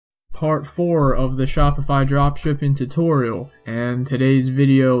part 4 of the Shopify dropshipping tutorial, and today's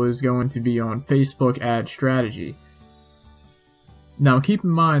video is going to be on Facebook ad strategy. Now keep in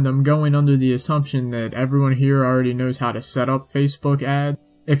mind, I'm going under the assumption that everyone here already knows how to set up Facebook ads.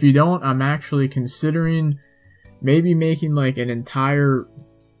 If you don't, I'm actually considering maybe making like an entire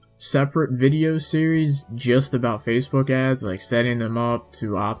separate video series just about Facebook ads, like setting them up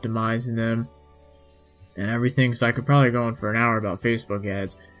to optimizing them and everything, so I could probably go on for an hour about Facebook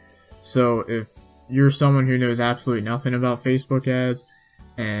ads. So if you're someone who knows absolutely nothing about Facebook ads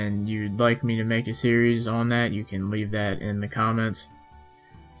and you'd like me to make a series on that, you can leave that in the comments.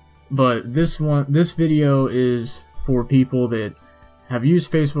 But this video is for people that have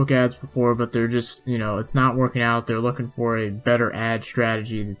used Facebook ads before, but they're just, it's not working out. They're looking for a better ad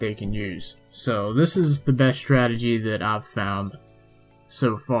strategy that they can use. So this is the best strategy that I've found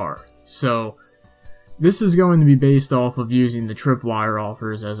so far. So this is going to be based off of using the tripwire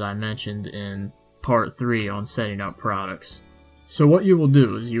offers, as I mentioned in part 3 on setting up products. So what you will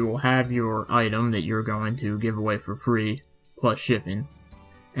do is you will have your item that you're going to give away for free plus shipping,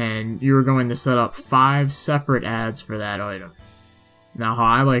 and you're going to set up 5 separate ads for that item. Now how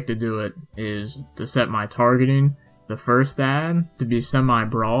I like to do it is to set my targeting, the first ad to be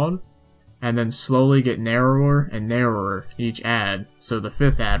semi-broad, and then slowly get narrower and narrower each ad, so the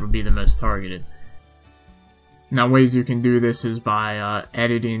 5th ad would be the most targeted. Now ways you can do this is by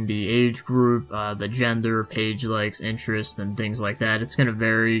editing the age group, the gender, page likes, interest, and things like that. It's going to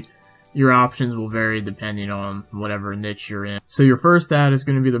vary. Your options will vary depending on whatever niche you're in. So your first ad is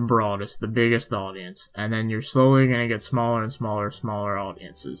going to be the broadest, the biggest audience, and then you're slowly going to get smaller and smaller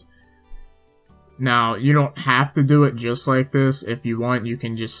audiences. Now, you don't have to do it just like this. If you want, you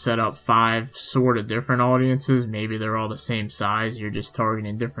can just set up 5 sort of different audiences. Maybe they're all the same size. You're just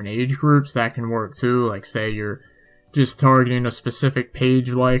targeting different age groups. That can work too. Like say you're just targeting a specific page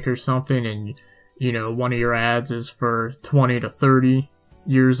like or something, and one of your ads is for 20 to 30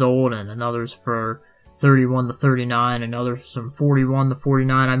 years old and another's for 31 to 39, another's from 41 to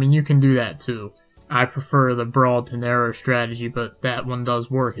 49. I mean, you can do that too. I prefer the broad to narrow strategy, but that one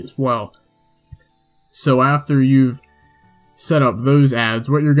does work as well. So after you've set up those ads,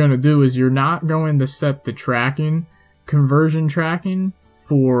 what you're going to do is you're not going to set the tracking, conversion tracking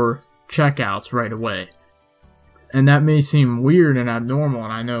for checkouts right away. And that may seem weird and abnormal,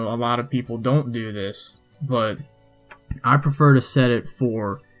 and I know a lot of people don't do this, but I prefer to set it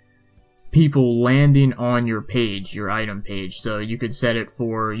for people landing on your page, your item page. So you could set up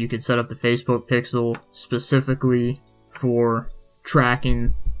the Facebook pixel specifically for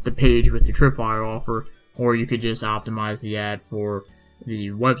tracking the page with the tripwire offer, or you could just optimize the ad for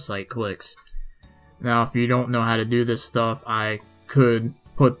the website clicks. Now, if you don't know how to do this stuff, I could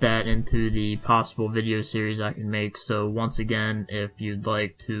put that into the possible video series I can make. So once again, if you'd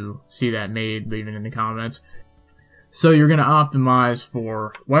like to see that made, leave it in the comments. So you're going to optimize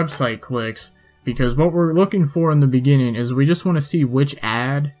for website clicks, because what we're looking for in the beginning is we just want to see which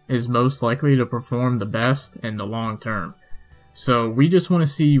ad is most likely to perform the best in the long term. So we just want to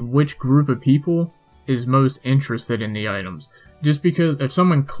see which group of people is most interested in the items. Just because if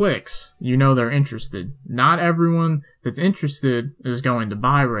someone clicks, they're interested. Not everyone that's interested is going to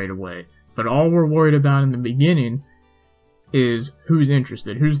buy right away, but all we're worried about in the beginning is who's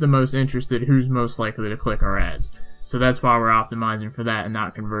interested, who's the most interested, who's most likely to click our ads. So that's why we're optimizing for that and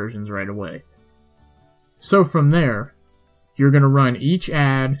not conversions right away. So from there, you're going to run each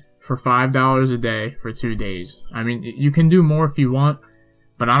ad for $5 a day for 2 days. I mean, you can do more if you want,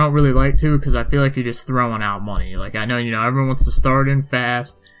 but I don't really like to, because I feel like you're just throwing out money. Like, I know, everyone wants to start in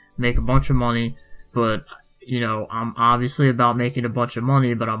fast, make a bunch of money, but, I'm obviously about making a bunch of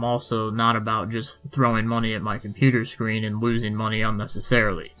money, but I'm also not about just throwing money at my computer screen and losing money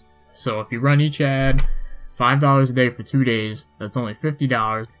unnecessarily. So if you run each ad $5 a day for 2 days, that's only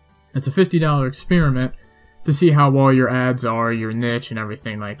 $50. It's a $50 experiment to see how well your ads are, your niche, and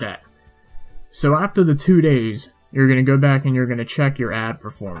everything like that. So after the 2 days, you're going to go back and you're going to check your ad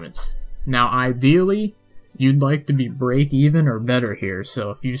performance. Now ideally, you'd like to be break even or better here. So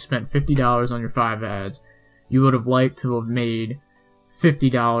if you spent $50 on your 5 ads, you would have liked to have made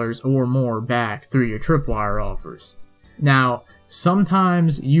 $50 or more back through your tripwire offers. Now,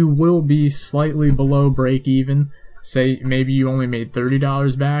 sometimes you will be slightly below break even. Say maybe you only made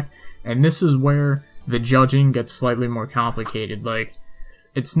 $30 back, and this is where the judging gets slightly more complicated. Like,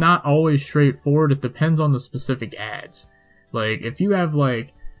 it's not always straightforward. It depends on the specific ads. Like, if you have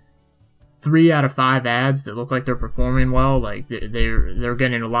like 3 out of 5 ads that look like they're performing well, like they're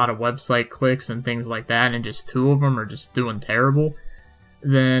getting a lot of website clicks and things like that, and just 2 of them are just doing terrible,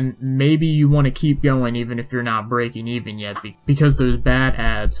 then maybe you want to keep going even if you're not breaking even yet, because those bad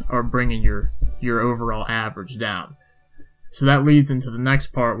ads are bringing your overall average down. So that leads into the next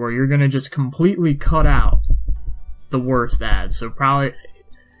part, where you're going to just completely cut out the worst ads. So probably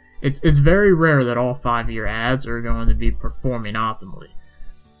it's very rare that all 5 of your ads are going to be performing optimally.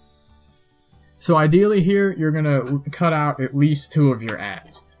 So ideally here, you're going to cut out at least 2 of your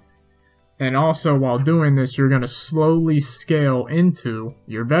ads. And also, while doing this, you're going to slowly scale into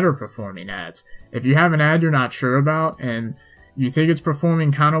your better performing ads. If you have an ad you're not sure about and you think it's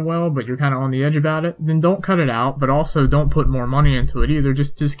performing kind of well, but you're kind of on the edge about it, then don't cut it out, but also don't put more money into it either.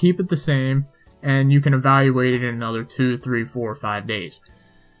 Just keep it the same, and you can evaluate it in another 2, 3, 4, 5 days.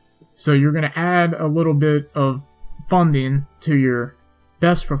 So you're going to add a little bit of funding to your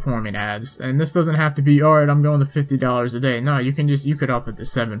best performing ads, and this doesn't have to be, alright, I'm going to $50 a day. No, you could up it to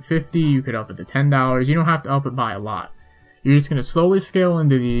 $7.50, you could up it to $10, you don't have to up it by a lot. You're just going to slowly scale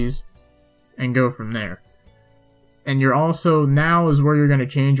into these and go from there. And you're also, now is where you're going to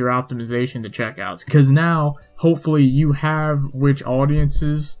change your optimization to checkouts, because now, hopefully, you have which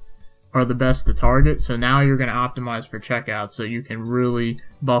audiences are the best to target, so now you're going to optimize for checkouts so you can really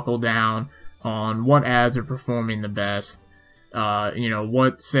buckle down on what ads are performing the best.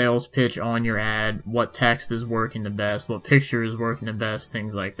 What sales pitch on your ad, what text is working the best, what picture is working the best,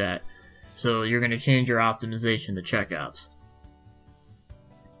 things like that. So you're going to change your optimization to checkouts.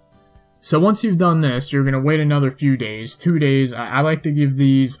 So once you've done this, you're going to wait another few days, 2 days. I like to give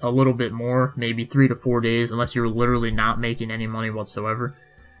these a little bit more, maybe 3 to 4 days, unless you're literally not making any money whatsoever.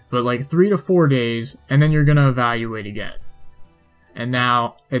 But like 3 to 4 days, and then you're going to evaluate again. And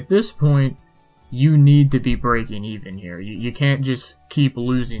now, at this point, you need to be breaking even here. You can't just keep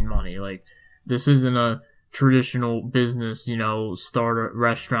losing money. Like, this isn't a traditional business, start a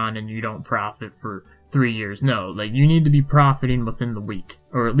restaurant and you don't profit for 3 years. No, like, you need to be profiting within the week,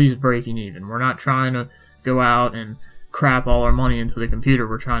 or at least breaking even. We're not trying to go out and crap all our money into the computer.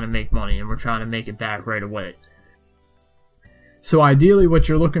 We're trying to make money, and we're trying to make it back right away. So ideally, what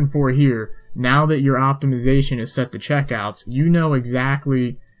you're looking for here, now that your optimization is set to checkouts, you know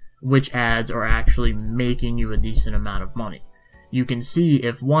exactly which ads are actually making you a decent amount of money. You can see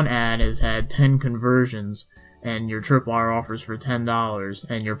if one ad has had 10 conversions and your tripwire offers for $10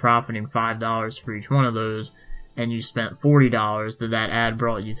 and you're profiting $5 for each one of those, and you spent $40, that ad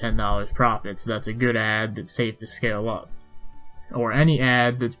brought you $10 profit. So that's a good ad that's safe to scale up. Or any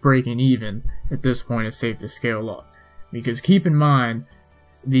ad that's breaking even at this point is safe to scale up. Because keep in mind,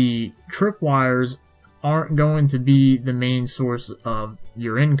 the tripwires aren't going to be the main source of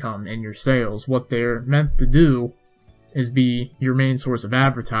your income and your sales. What they're meant to do is be your main source of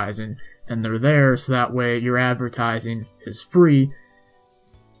advertising, and they're there so that way your advertising is free,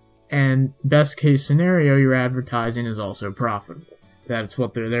 and best case scenario, your advertising is also profitable. That's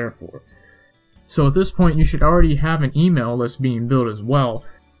what they're there for. So at this point, you should already have an email list being built as well,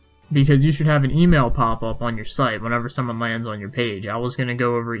 because you should have an email pop up on your site whenever someone lands on your page. I was going to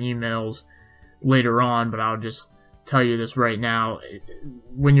go over emails later on, but I'll just tell you this right now.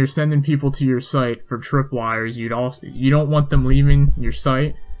 When you're sending people to your site for tripwires, you don't want them leaving your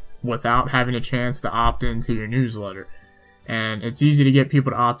site without having a chance to opt into your newsletter. And it's easy to get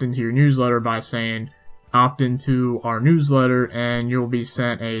people to opt into your newsletter by saying, opt into our newsletter and you'll be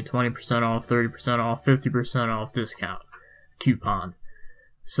sent a 20% off, 30% off, 50% off discount coupon.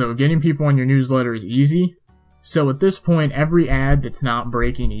 So getting people on your newsletter is easy. So at this point, every ad that's not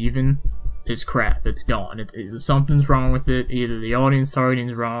breaking even is crap. It's gone. Something's wrong with it. Either the audience targeting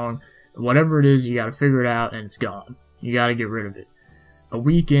is wrong, whatever it is, you gotta figure it out and it's gone. You gotta get rid of it. A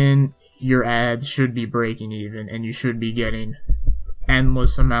week in, your ads should be breaking even and you should be getting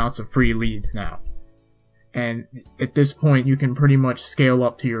endless amounts of free leads now. And at this point, you can pretty much scale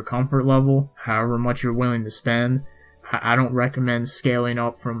up to your comfort level, however much you're willing to spend. I don't recommend scaling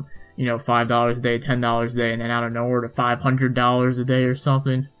up from, $5 a day, $10 a day, and then out of nowhere to $500 a day or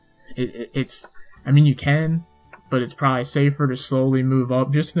something. You can, but it's probably safer to slowly move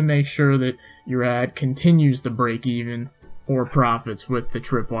up just to make sure that your ad continues to break even or profits with the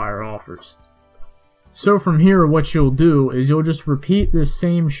tripwire offers. So from here, what you'll do is you'll just repeat this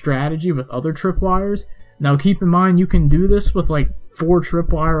same strategy with other tripwires. Now keep in mind, you can do this with like 4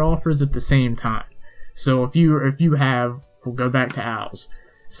 tripwire offers at the same time. So if you have, we'll go back to owls.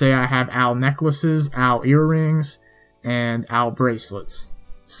 Say I have owl necklaces, owl earrings, and owl bracelets.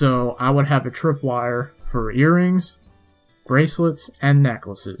 So I would have a tripwire for earrings, bracelets, and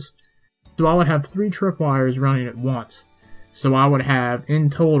necklaces. So I would have 3 tripwires running at once. So I would have, in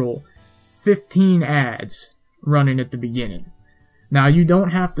total, 15 ads running at the beginning. Now you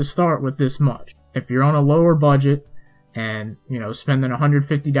don't have to start with this much. If you're on a lower budget, and, you know, spending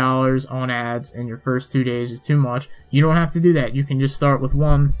 $150 on ads in your first 2 days is too much. You don't have to do that. You can just start with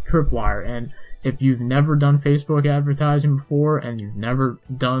one tripwire. And if you've never done Facebook advertising before and you've never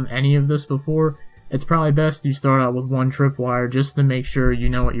done any of this before, it's probably best you start out with one tripwire just to make sure you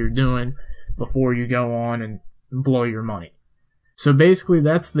know what you're doing before you go on and blow your money. So basically,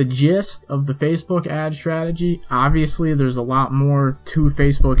 that's the gist of the Facebook ad strategy. Obviously, there's a lot more to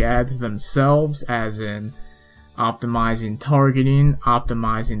Facebook ads themselves, as in optimizing targeting,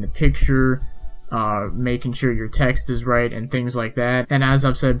 optimizing the picture, making sure your text is right, and things like that. And as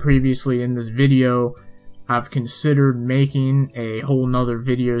I've said previously in this video, I've considered making a whole nother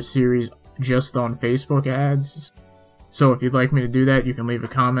video series just on Facebook ads. So if you'd like me to do that, you can leave a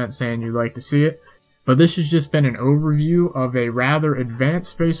comment saying you'd like to see it. But this has just been an overview of a rather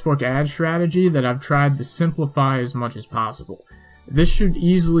advanced Facebook ad strategy that I've tried to simplify as much as possible. This should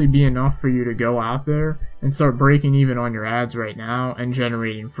easily be enough for you to go out there and start breaking even on your ads right now and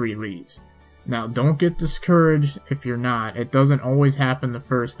generating free leads. Now, don't get discouraged if you're not. It doesn't always happen the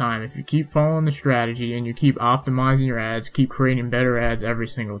first time. If you keep following the strategy and you keep optimizing your ads, keep creating better ads every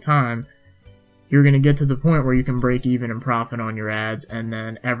single time, you're going to get to the point where you can break even and profit on your ads, and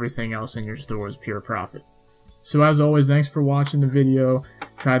then everything else in your store is pure profit. So as always, thanks for watching the video.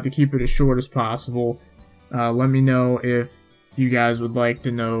 Tried to keep it as short as possible. Let me know if you guys would like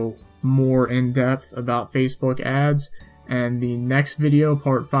to know more in depth about Facebook ads. And the next video,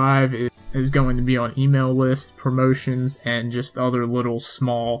 part 5, is going to be on email lists, promotions, and just other little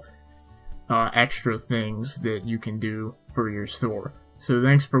small extra things that you can do for your store. So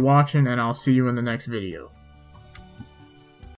thanks for watching, and I'll see you in the next video.